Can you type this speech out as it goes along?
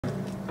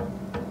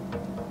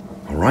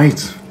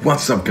Alright,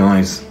 what's up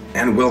guys,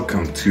 and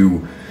welcome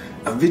to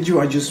a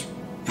video I just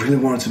really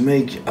wanted to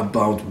make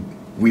about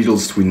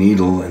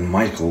WEEDLETWINEEDLE and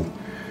Micheal.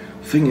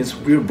 Thing is,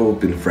 we've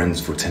both been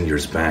friends for 10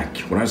 years back.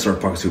 When I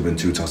started Poketuber in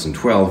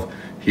 2012,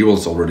 he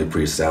was already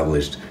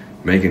pre-established,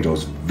 making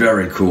those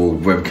very cool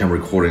webcam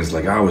recordings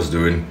like I was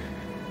doing.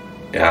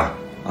 Yeah,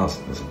 that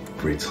was a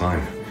great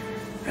time.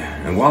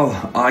 And while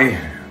I,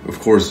 of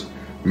course,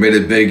 made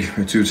it big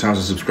at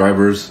 2,000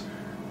 subscribers,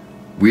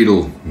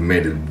 Weedle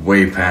made it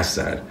way past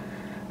that.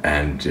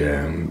 And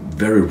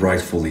very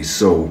rightfully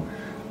so.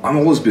 I've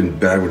always been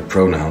bad with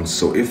pronouns,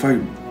 so if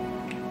I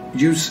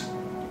use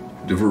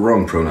the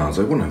wrong pronouns,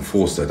 I wouldn't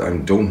enforce that. I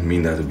don't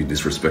mean that to be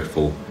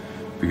disrespectful,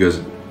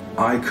 because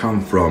I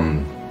come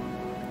from,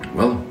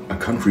 well, a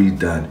country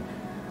that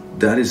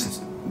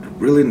is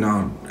really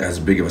not as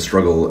big of a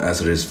struggle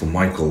as it is for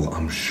Micheal,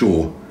 I'm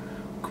sure,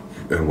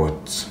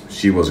 what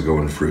she was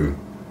going through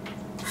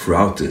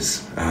throughout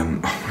this. I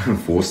wouldn't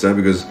enforce that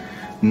because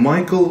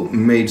Micheal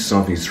made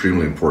something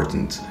extremely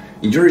important.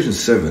 In Generation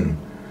 7,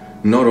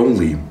 not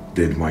only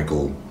did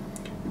Micheal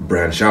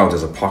branch out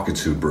as a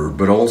Poketuber,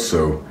 but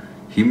also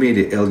he made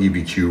the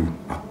LGBQ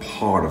a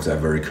part of that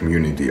very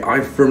community.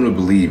 I firmly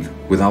believe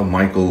without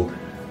Micheal,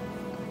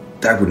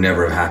 that would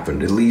never have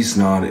happened, at least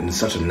not in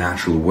such a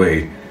natural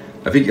way.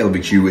 I think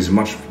LGBTQ is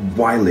much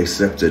widely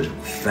accepted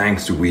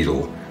thanks to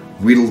Weedle.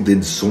 Weedle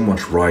did so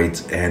much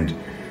right and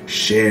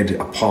shared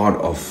a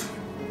part of,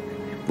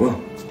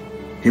 well,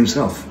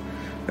 himself.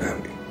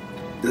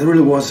 That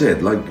really was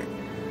it. Like,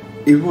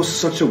 it was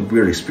such a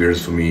weird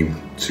experience for me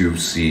to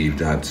see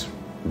that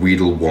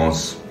Weedle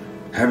was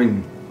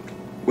having,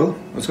 well,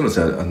 I was gonna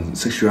say a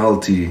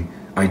sexuality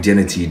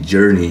identity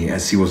journey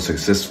as he was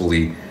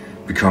successfully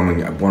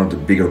becoming one of the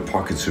bigger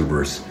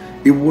Poketubers.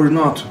 It were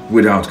not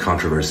without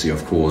controversy,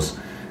 of course,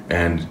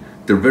 and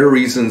the very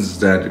reasons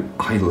that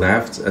I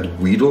laughed at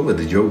Weedle, at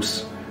the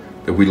jokes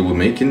that Weedle was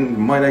making,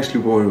 might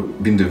actually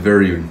have been the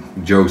very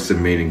jokes that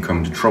made him come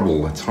into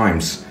trouble at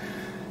times.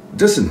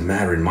 Doesn't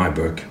matter in my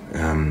book.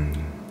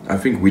 I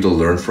think Weedle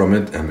learned from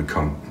it and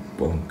become,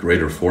 well,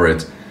 greater for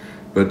it.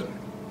 But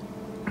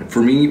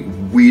for me,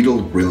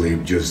 Weedle really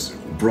just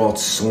brought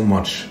so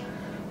much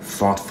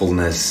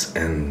thoughtfulness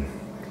and,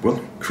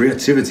 well,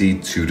 creativity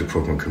to the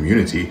Pokemon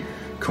community.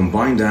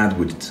 Combine that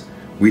with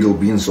Weedle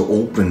being so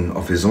open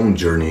of his own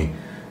journey,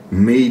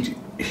 made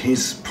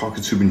his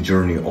Poketubing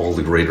journey all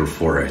the greater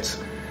for it.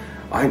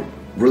 I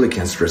really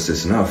can't stress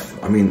this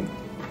enough. I mean,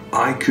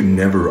 I could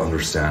never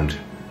understand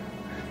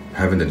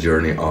having the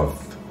journey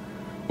of,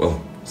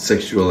 well,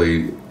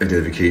 sexually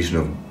identification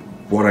of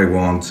what I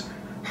want,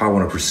 how I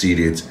want to proceed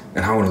it,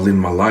 and how I want to live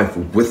my life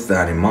with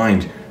that in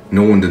mind,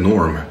 knowing the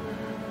norm.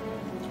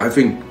 I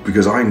think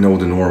because I know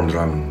the norm that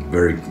I'm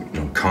very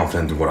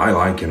confident in what I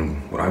like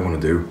and what I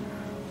want to do.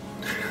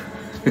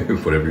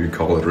 Whatever you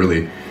call it,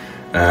 really.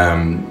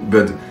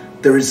 But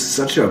there is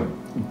such a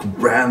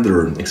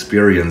grander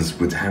experience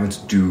with having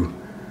to do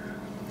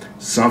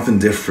something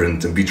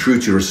different and be true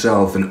to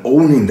yourself and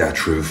owning that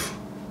truth,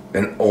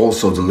 and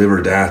also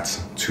deliver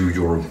that to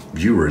your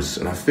viewers.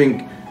 And I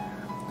think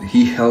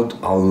he helped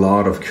a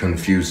lot of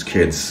confused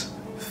kids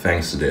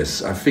thanks to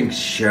this. I think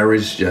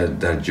cherish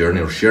that journey,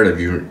 or share that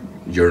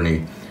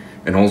journey,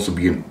 and also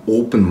being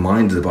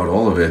open-minded about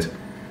all of it,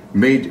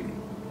 made,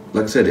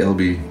 like I said, the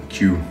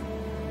LGBTQ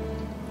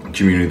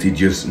community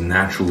just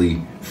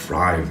naturally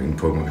thrive in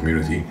Pokemon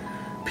community.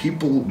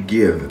 People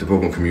give the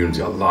Pokemon community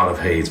a lot of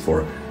hate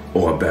for,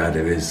 oh, how bad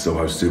it is, so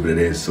how stupid it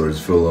is, so it's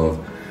full of,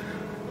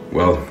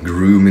 well,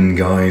 grooming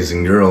guys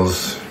and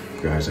girls,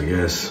 guys I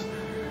guess,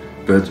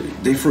 but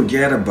they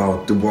forget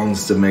about the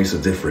ones that makes a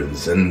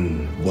difference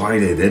and why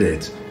they did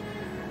it.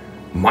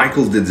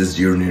 Micheal did this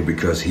journey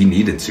because he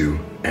needed to,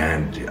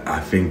 and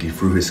I think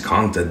through his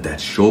content that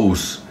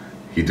shows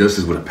he does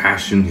this with a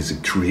passion. He's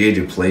a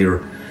creative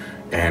player,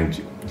 and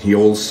he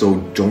also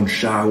don't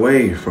shy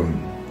away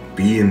from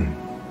being,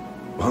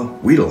 well,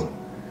 Weedle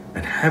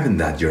and having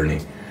that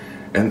journey.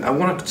 And I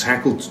want to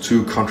tackle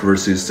two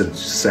controversies that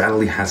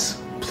sadly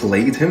has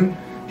plagued him.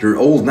 They're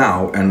old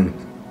now, and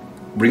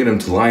bringing them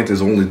to light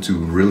is only to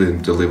really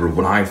deliver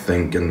what I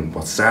think and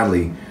what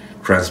sadly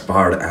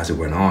transpired as it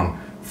went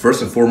on.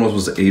 First and foremost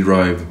was the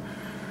A-Drive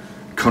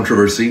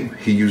controversy.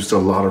 He used a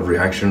lot of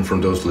reaction from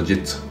those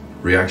legit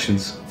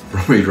reactions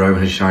from A-Drive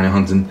and his shiny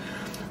hunting.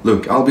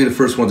 Look, I'll be the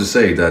first one to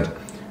say that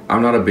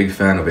I'm not a big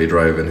fan of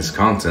A-Drive and his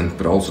content,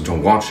 but I also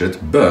don't watch it.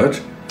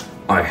 But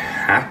I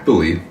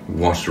happily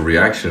watched the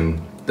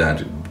reaction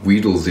that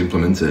Weedle's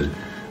implemented.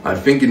 I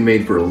think it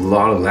made for a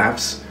lot of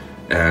laughs,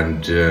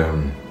 and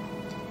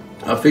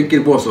I think it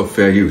was of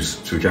fair use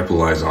to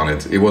capitalize on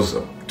it. It was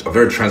a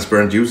very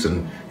transparent use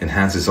and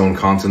enhanced his own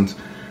content.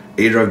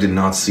 A-Drive did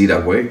not see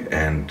that way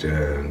and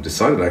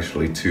decided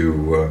actually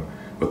to,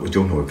 but we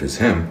don't know if it's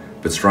him,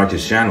 but strike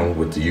his channel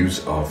with the use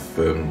of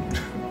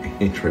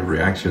A-Drive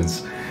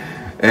reactions.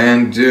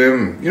 And,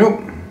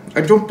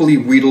 I don't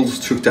believe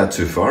Weedles took that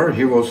too far.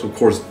 He was, of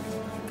course,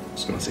 I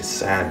was gonna say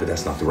sad, but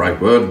that's not the right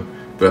word,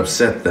 but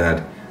upset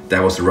that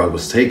that was the route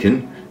was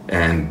taken,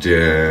 and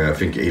I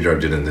think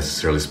A-Drive didn't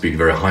necessarily speak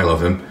very highly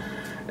of him.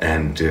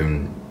 and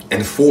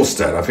enforced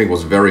that. I think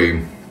was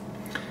very,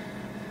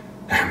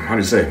 how do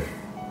you say,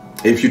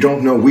 if you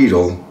don't know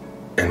Weedle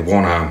and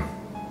wanna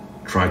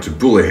try to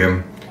bully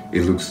him,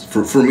 it looks,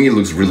 for me it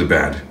looks really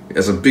bad.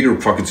 As a bigger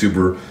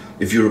Poketuber,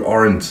 if you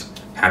aren't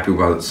happy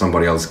about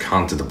somebody else's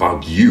content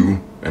about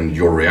you and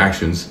your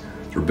reactions,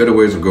 there are better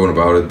ways of going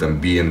about it than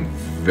being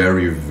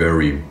very,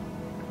 very,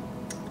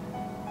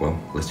 well,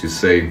 let's just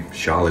say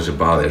childish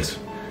about it.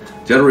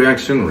 The other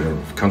reaction, or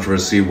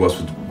controversy,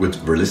 was with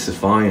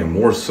Verlicify, and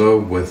more so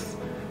with,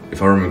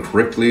 if I remember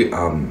correctly,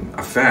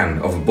 a fan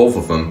of both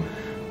of them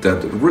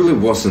that really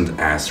wasn't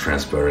as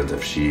transparent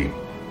as she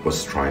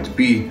was trying to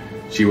be.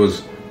 She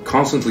was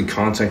constantly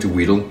contacting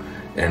Weedle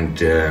and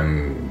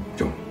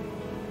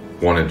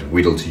wanted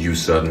Weedle to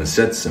use certain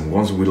sets, and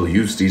once Weedle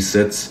used these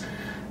sets,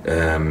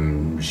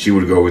 she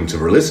would go into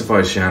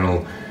Verlicify's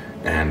channel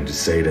and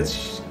say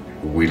that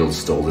Weedle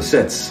stole the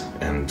sets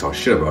and talk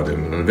shit about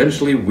him. And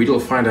eventually Weedle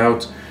find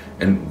out,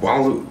 and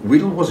while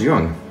Weedle was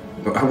young,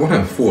 I want to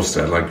enforce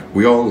that, like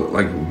we all,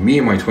 like me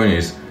in my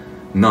 20s,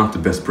 not the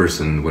best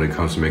person when it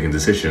comes to making a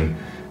decision,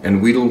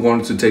 and Weedle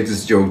wanted to take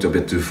this joke a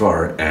bit too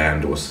far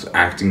and was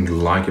acting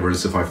like a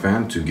Verlicify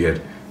fan to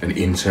get an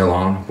intel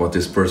on what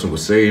this person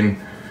was saying,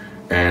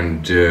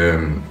 and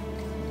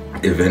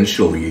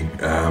eventually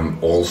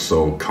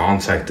also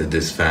contacted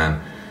this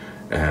fan,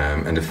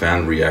 and the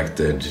fan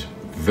reacted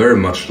very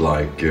much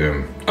like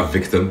a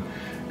victim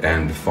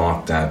and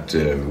thought that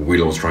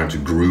Weedle was trying to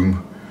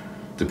groom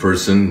the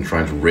person,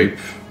 trying to rape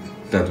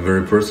that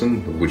very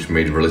person, which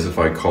made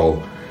Verlicify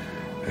call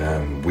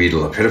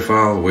Weedle a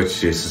pedophile,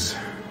 which is,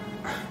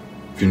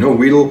 if you know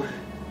Weedle,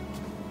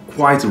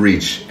 quite a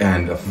reach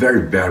and a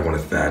very bad one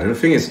at that. And the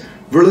thing is,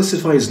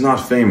 Verlicify is not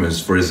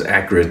famous for his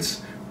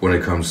accurate when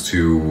it comes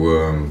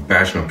to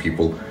bashing on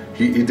people.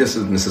 He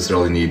doesn't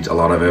necessarily need a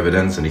lot of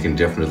evidence, and he can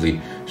definitely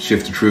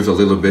shift the truth a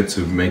little bit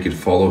to make it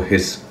follow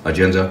his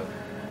agenda.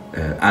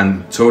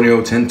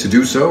 Antonio tend to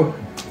do so.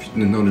 If you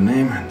didn't know the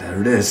name, there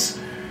it is.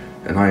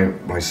 And I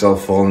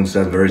myself fall into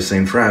that very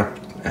same trap,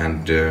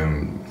 and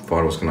thought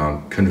I was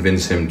gonna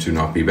convince him to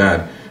not be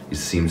bad. It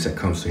seems that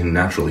comes to him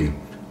naturally.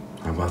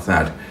 How about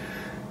that?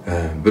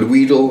 But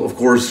Weedle, of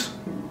course,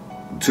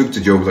 took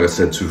the joke, like I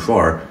said, too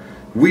far.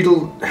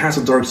 Weedle has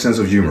a dark sense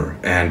of humor,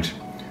 and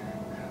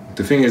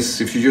the thing is,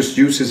 if you just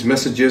use his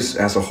messages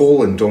as a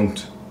whole and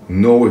don't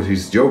know if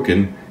he's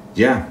joking,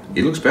 yeah,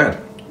 it looks bad.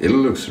 It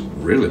looks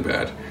really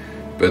bad.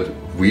 But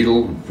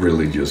Weedle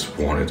really just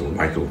wanted, or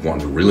Micheal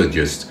wanted to really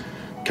just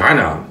kind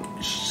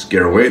of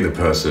scare away the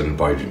person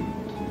by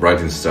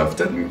writing stuff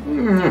that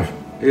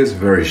is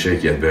very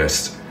shaky at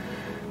best.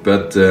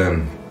 But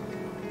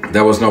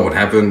that was not what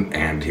happened,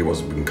 and he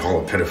was being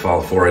called a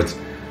pedophile for it.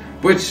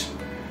 Which,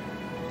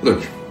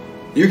 look,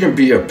 you can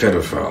be a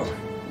pedophile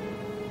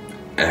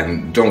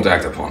and don't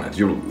act upon it.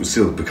 You'll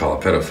still be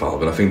called a pedophile,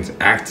 but I think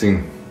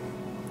acting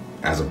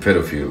as a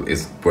pedophile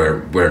is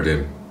where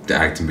the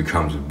acting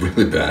becomes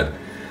really bad.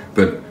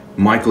 But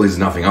Micheal is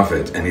nothing of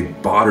it, and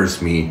it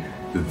bothers me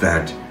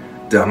that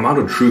the amount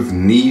of truth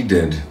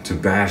needed to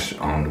bash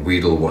on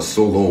Weedle was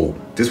so low.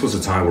 This was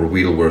a time where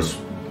Weedle was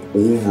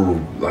over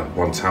like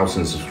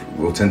 1,000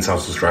 or 10,000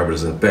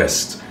 subscribers at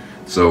best.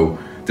 So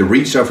the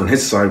reach out from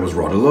his side was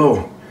rather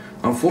low.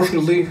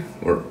 Unfortunately,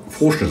 or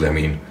fortunately I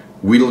mean,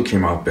 Weedle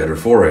came out better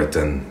for it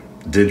and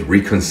did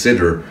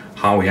reconsider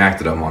how he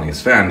acted among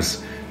his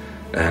fans.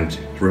 And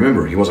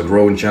remember, he was a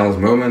growing channel at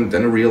the moment,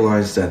 then he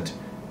realized that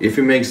if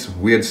he makes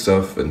weird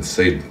stuff and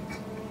say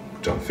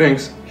dumb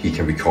things, he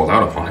can be called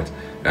out upon it.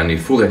 And he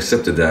fully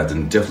accepted that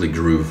and definitely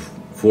grew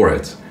for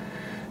it.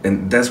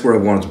 And that's where I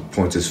wanted to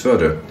point this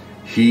further.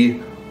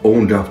 He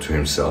owned up to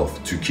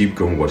himself to keep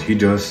going what he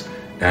does,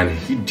 and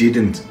he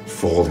didn't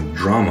fall in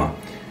drama.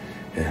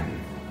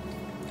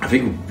 I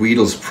think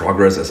Weedle's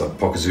progress as a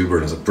Poketuber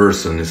and as a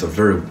person is a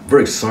very,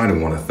 very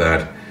exciting one at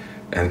that.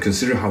 And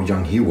considering how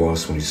young he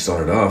was when he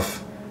started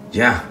off,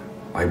 yeah,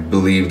 I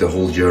believe the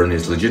whole journey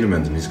is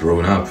legitimate and he's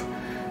growing up.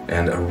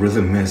 And I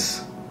really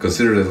miss,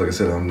 consider that, like I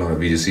said, I'm not a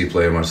VGC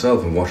player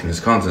myself and watching his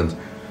content,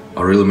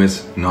 I really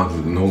miss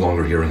no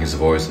longer hearing his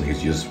voice, and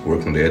he's just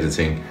working on the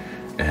editing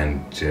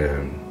and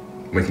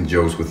making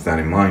jokes with that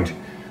in mind.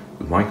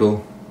 But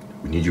Micheal,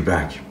 we need you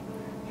back.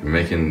 You're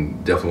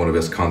making definitely one of the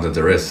best content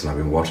there is, and I've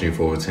been watching you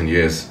for over 10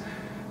 years,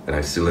 and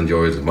I still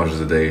enjoy it as much as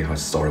the day I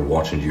started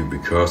watching you,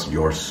 because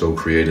you're so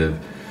creative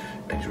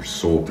and you're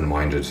so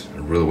open-minded. I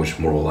really wish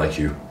more were like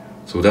you.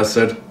 So with that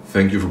said,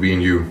 thank you for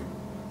being you.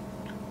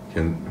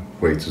 Can't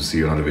wait to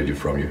see another video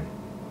from you.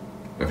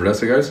 And for that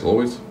said, guys,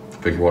 always,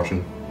 thank you for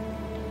watching.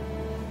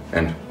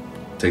 And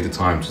take the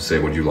time to say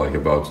what you like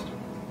about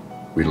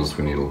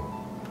WEEDLETWINEEDLE.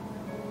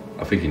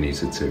 I think he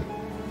needs it too.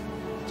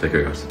 Take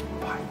care, guys.